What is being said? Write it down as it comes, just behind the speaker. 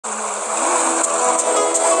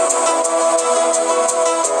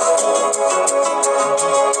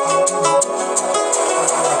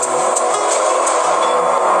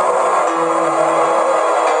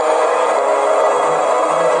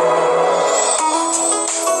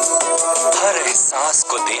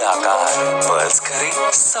के आकार, पर्ल्स करे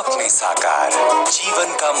सपने साकार,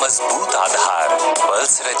 जीवन का मजबूत आधार,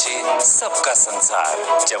 पर्ल्स रचे सबका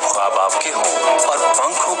संसार। जब ख्वाब आपके हों और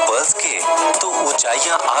पंख हो पर्ल्स के, तो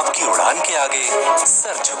ऊंचाइयां आपकी उड़ान के आगे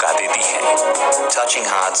सर झुका देती हैं। Touching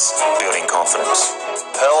hearts, building confidence.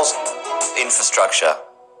 Pearls infrastructure.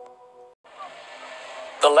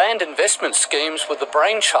 The land investment schemes were the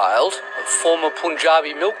brainchild of former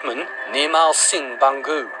Punjabi milkman Nirmal Singh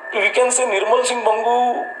Bangu. We can say Nirmal Singh Bangu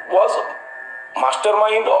was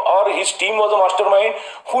mastermind, or his team was a mastermind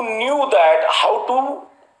who knew that how to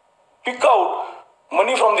pick out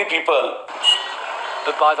money from the people.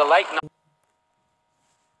 But by the late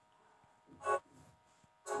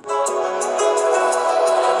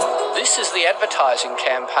This is the advertising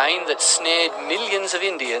campaign that snared millions of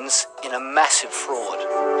Indians in a massive fraud.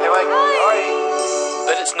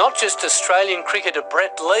 But it's not just Australian cricketer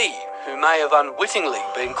Brett Lee who may have unwittingly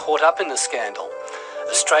been caught up in the scandal.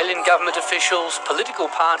 Australian government officials, political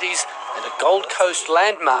parties and a Gold Coast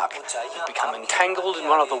landmark have become entangled in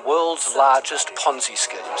one of the world's largest Ponzi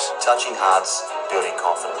schemes. Touching hearts, building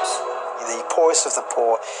confidence. The poorest of the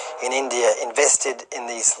poor in India invested in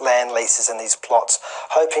these land leases and these plots,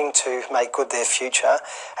 hoping to make good their future,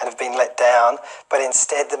 and have been let down. But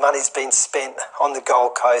instead, the money's been spent on the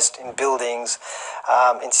Gold Coast in buildings,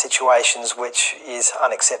 in situations which is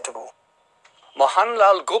unacceptable.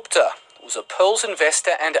 Mohanlal Gupta was a pearls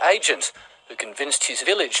investor and agent who convinced his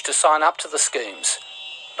village to sign up to the schemes.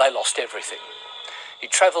 They lost everything. He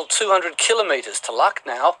travelled 200 kilometres to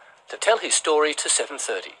Lucknow to tell his story to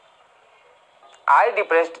 7:30. I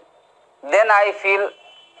depressed, then I feel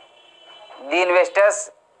the investors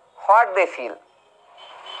what they feel.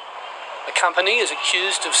 The company is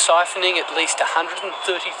accused of siphoning at least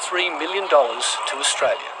 $133 million to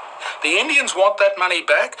Australia. The Indians want that money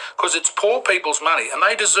back because it's poor people's money and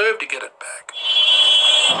they deserve to get it back.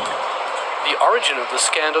 The origin of the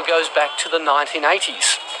scandal goes back to the 1980s,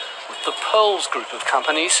 with the Pearls group of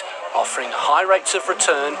companies offering high rates of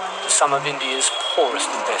return to some of India's poorest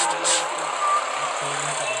investors.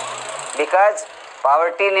 Because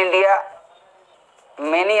poverty in India,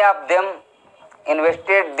 many of them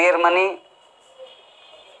invested their money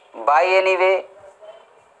by any way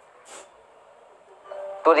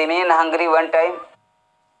to remain hungry one time.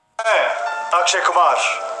 Akshay Kumar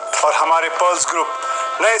और हमारे pearls group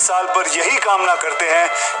नए साल पर यही कामना करते हैं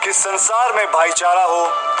कि संसार में भाईचारा हो,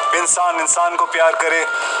 इंसान इंसान को प्यार करे,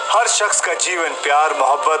 हर शख्स का जीवन प्यार,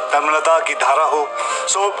 मोहब्बत, नम्रता की धारा हो।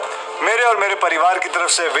 सो मेरे और मेरे परिवार की तरफ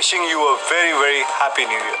से wishing you a very very happy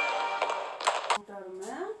new year.